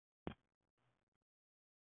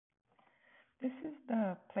This is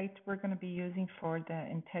the plate we're going to be using for the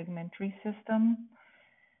integumentary system,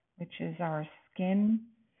 which is our skin.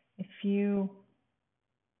 If you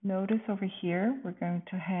notice over here, we're going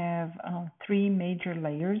to have three major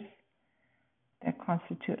layers that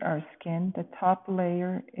constitute our skin. The top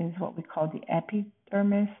layer is what we call the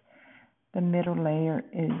epidermis. The middle layer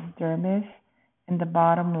is dermis. And the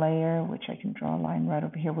bottom layer, which I can draw a line right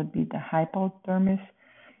over here, would be the hypodermis.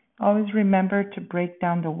 Always remember to break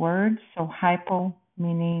down the words. So hypo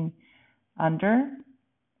meaning under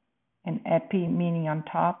and epi meaning on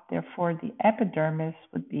top. Therefore, the epidermis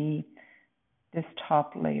would be this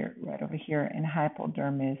top layer right over here, and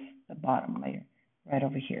hypodermis, the bottom layer right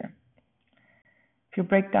over here. If you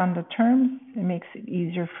break down the terms, it makes it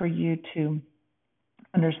easier for you to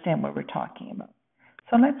understand what we're talking about.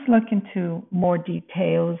 So let's look into more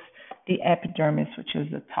details, the epidermis, which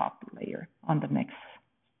is the top layer, on the next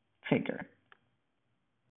figure.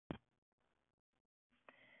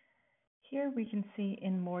 Here we can see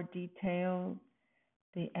in more detail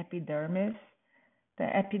the epidermis.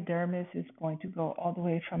 The epidermis is going to go all the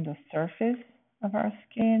way from the surface of our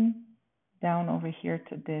skin down over here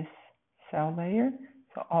to this cell layer.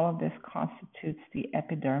 So all of this constitutes the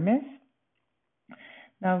epidermis.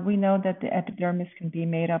 Now we know that the epidermis can be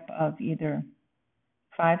made up of either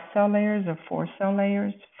 5 cell layers or 4 cell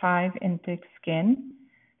layers, 5 in thick skin.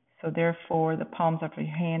 So therefore the palms of your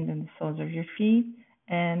hand and the soles of your feet,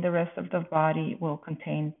 and the rest of the body will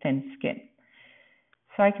contain thin skin.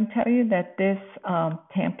 So I can tell you that this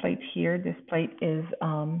template here, this plate is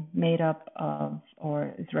made up of,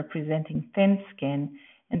 or is representing thin skin.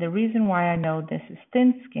 And the reason why I know this is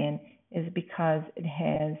thin skin is because it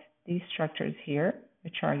has these structures here,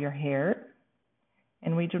 which are your hair.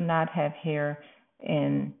 And we do not have hair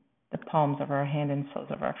in the palms of our hand and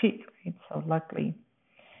soles of our feet, right? So luckily,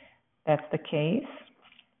 that's the case.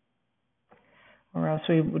 Or else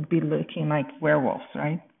we would be looking like werewolves,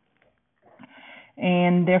 right?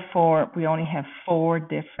 And therefore, we only have 4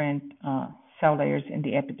 different cell layers in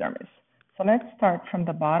the epidermis. So let's start from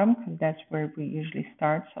the bottom, because that's where we usually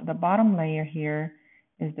start. So the bottom layer here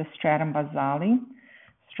is the stratum basale.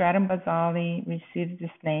 Stratum basale receives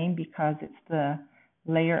this name because it's the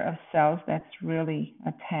layer of cells that's really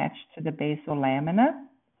attached to the basal lamina.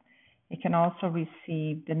 It can also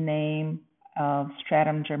receive the name of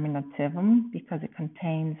stratum germinativum because it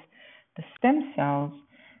contains the stem cells,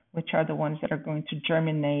 which are the ones that are going to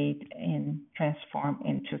germinate and transform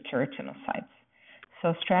into keratinocytes.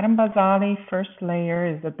 So stratum basale, first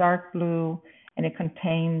layer, is the dark blue, and it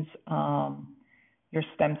contains your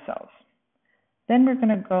stem cells. Then we're going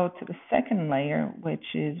to go to the second layer, which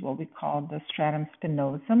is what we call the stratum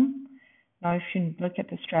spinosum. Now, if you look at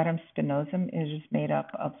the stratum spinosum, it is made up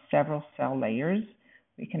of several cell layers.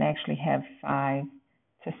 We can actually have 5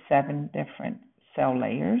 to 7 different cell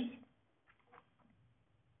layers.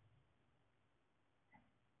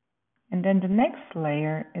 And then the next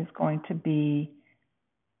layer is going to be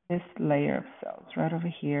this layer of cells right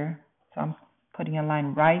over here. So I'm putting a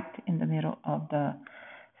line right in the middle of the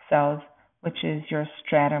cells, which is your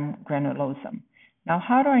stratum granulosum. Now,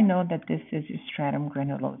 how do I know that this is your stratum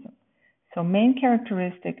granulosum? So main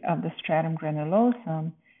characteristic of the stratum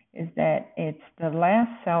granulosum is that it's the last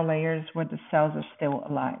cell layers where the cells are still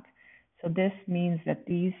alive. So this means that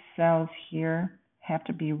these cells here have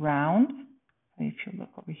to be round. If you look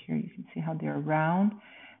over here, you can see how they're round.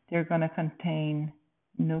 They're going to contain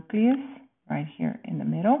nucleus right here in the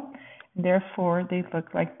middle. And therefore, they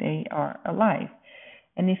look like they are alive.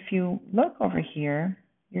 And if you look over here,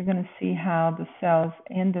 you're going to see how the cells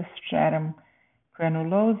in the stratum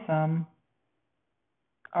granulosum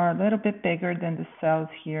are a little bit bigger than the cells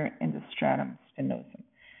here in the stratum spinosum.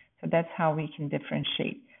 So that's how we can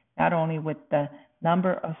differentiate, not only with the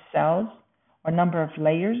number of cells or number of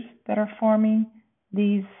layers that are forming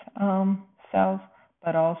these cells,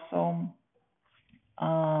 but also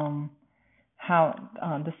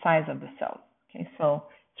the size of the cells. Okay, so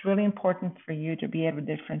it's really important for you to be able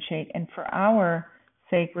to differentiate. And for our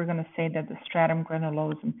sake, we're going to say that the stratum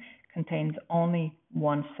granulosum contains only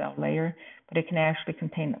 1 cell layer, but it can actually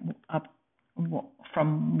contain up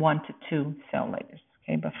from 1 to 2 cell layers.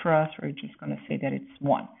 Okay, but for us, we're just going to say that it's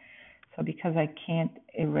 1. So because I can't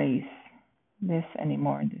erase this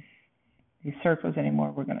anymore, these circles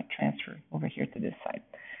anymore, we're going to transfer over here to this side.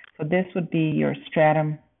 So this would be your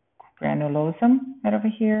stratum granulosum right over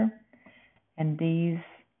here, and these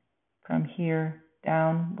from here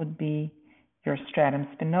down would be your stratum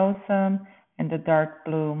spinosum, and the dark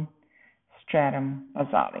blue stratum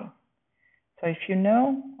basale. So if you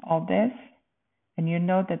know all this, and you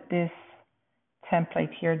know that this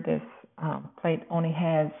template here, this plate only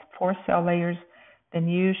has 4 cell layers, then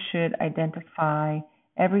you should identify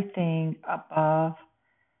everything above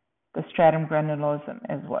the stratum granulosum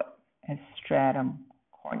as what? As stratum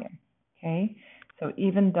corneum. Okay, so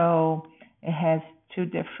even though it has 2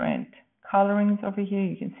 different colorings over here,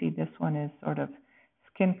 you can see this one is sort of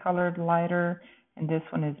skin colored lighter and this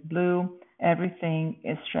one is blue. Everything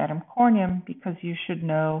is stratum corneum because you should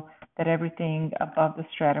know that everything above the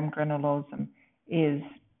stratum granulosum is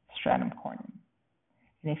stratum corneum.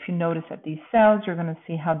 And if you notice at these cells, you're going to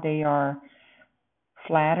see how they are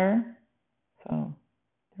flatter. So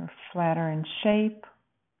they're flatter in shape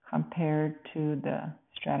compared to the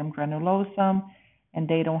stratum granulosum, and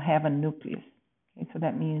they don't have a nucleus. Okay, so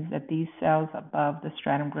that means that these cells above the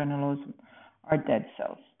stratum granulosum are dead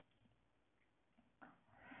cells.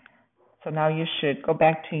 So now you should go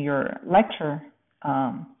back to your lecture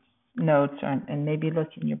notes and maybe look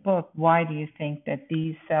in your book. Why do you think that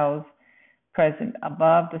these cells present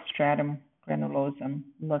above the stratum granulosum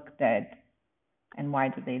look dead, and why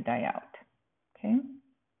do they die out? Okay.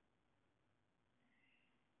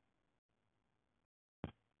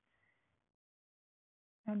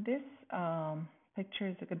 Now this picture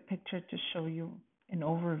is a good picture to show you an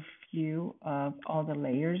overview of all the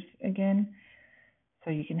layers again. So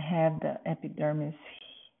you can have the epidermis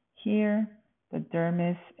here, the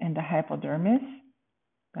dermis, and the hypodermis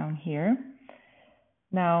down here.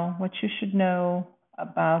 Now, what you should know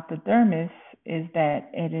about the dermis is that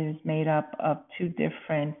it is made up of 2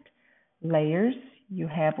 different layers. You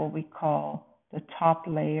have what we call the top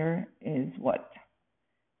layer is what?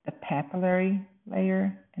 The papillary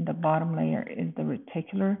layer, and the bottom layer is the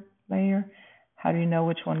reticular layer. How do you know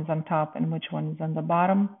which one's on top and which one is on the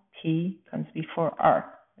bottom? P comes before R,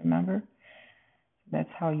 remember? That's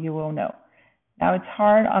how you will know. Now, it's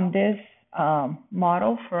hard on this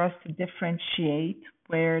model for us to differentiate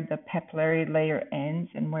where the papillary layer ends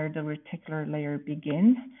and where the reticular layer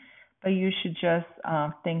begins, but you should just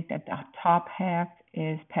think that the top half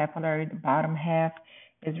is papillary, the bottom half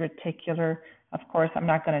is reticular. Of course, I'm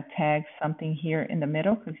not going to tag something here in the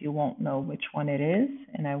middle because you won't know which one it is,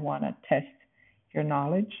 and I want to test your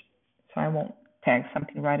knowledge, so I won't tag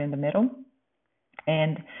something right in the middle.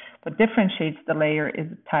 And what differentiates the layer is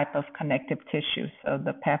the type of connective tissue. So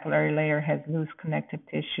the papillary layer has loose connective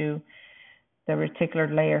tissue, the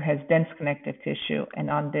reticular layer has dense connective tissue, and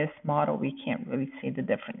on this model we can't really see the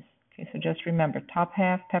difference. Okay, so just remember, top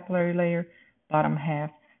half papillary layer, bottom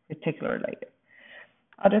half reticular layer.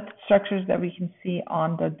 Other structures that we can see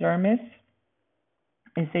on the dermis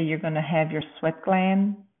is that you're going to have your sweat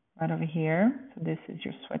gland right over here. So this is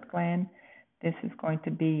your sweat gland. This is going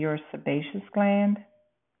to be your sebaceous gland.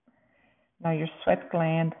 Now your sweat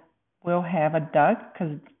gland will have a duct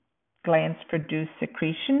because glands produce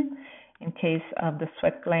secretion. In case of the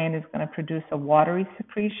sweat gland is going to produce a watery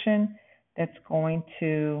secretion that's going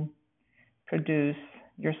to produce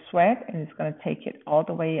your sweat, and it's going to take it all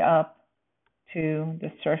the way up to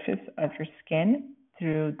the surface of your skin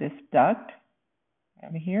through this duct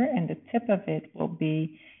over here, and the tip of it will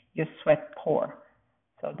be your sweat pore.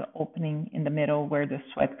 So the opening in the middle where the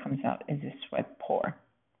sweat comes out is a sweat pore.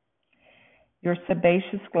 Your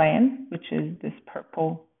sebaceous gland, which is this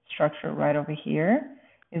purple structure right over here,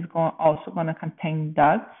 is also going to contain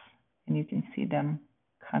ducts, and you can see them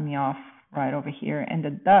coming off right over here, and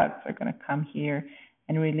the ducts are going to come here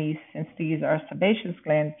and release. Since these are sebaceous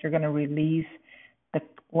glands, you're going to release the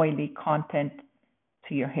oily content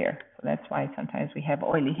to your hair. So that's why sometimes we have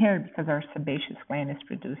oily hair, because our sebaceous gland is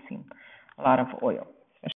producing a lot of oil.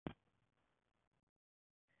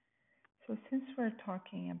 So since we're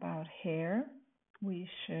talking about hair, we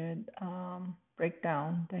should break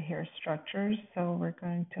down the hair structures. So we're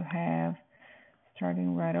going to have,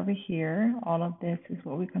 starting right over here, all of this is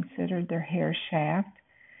what we consider the hair shaft.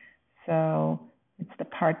 So it's the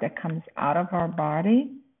part that comes out of our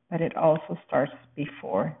body, but it also starts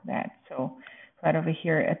before that. So right over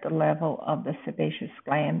here at the level of the sebaceous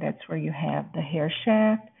gland, that's where you have the hair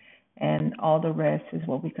shaft, and all the rest is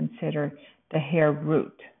what we consider the hair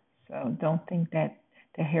root. So don't think that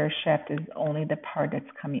the hair shaft is only the part that's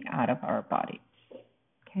coming out of our body.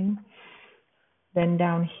 Okay. Then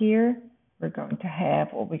down here, we're going to have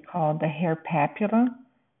what we call the hair papula,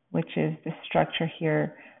 which is the structure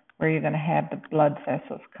here where you're going to have the blood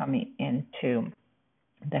vessels coming into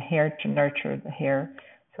the hair to nurture the hair.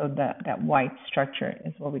 So that white structure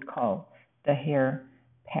is what we call the hair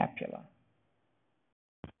papula.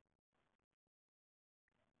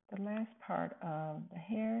 The last part of the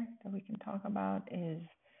hair that we can talk about is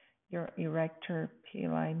your Erector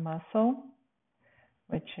Pili muscle,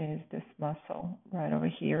 which is this muscle right over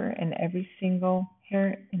here. And every single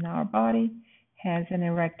hair in our body has an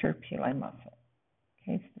erector pili muscle.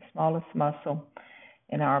 Okay, it's the smallest muscle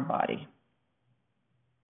in our body.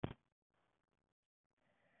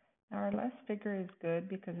 Our last figure is good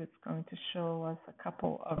because it's going to show us a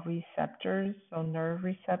couple of receptors, so nerve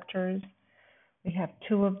receptors. We have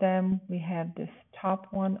two of them. We have this top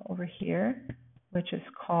one over here, which is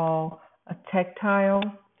called a tactile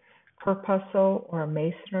corpuscle or a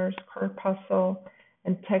Meissner's corpuscle.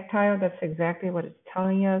 And tactile, that's exactly what it's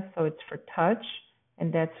telling us. So it's for touch,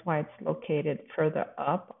 and that's why it's located further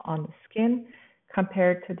up on the skin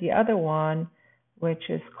compared to the other one, which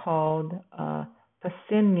is called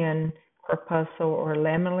Pacinian corpuscle or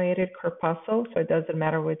laminated corpuscle. So it doesn't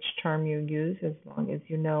matter which term you use as long as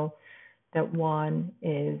you know that one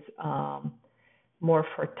is more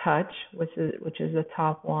for touch, which is the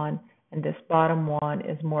top one, and this bottom one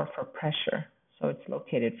is more for pressure. So it's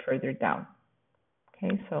located further down.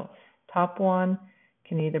 Okay, so top one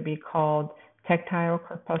can either be called tactile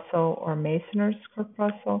corpuscle or Meissner's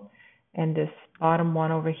corpuscle, and this bottom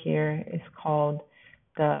one over here is called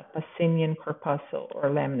the Pacinian corpuscle or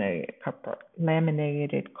laminated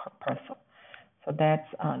corpuscle. So that's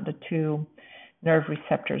the two nerve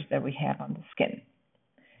receptors that we have on the skin.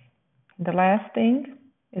 The last thing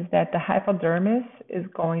is that the hypodermis is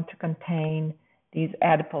going to contain these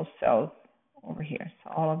adipose cells over here.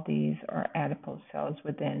 So all of these are adipose cells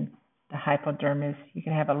within the hypodermis. You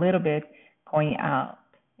can have a little bit going out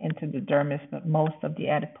into the dermis, but most of the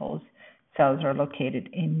adipose cells are located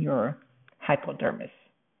in your hypodermis.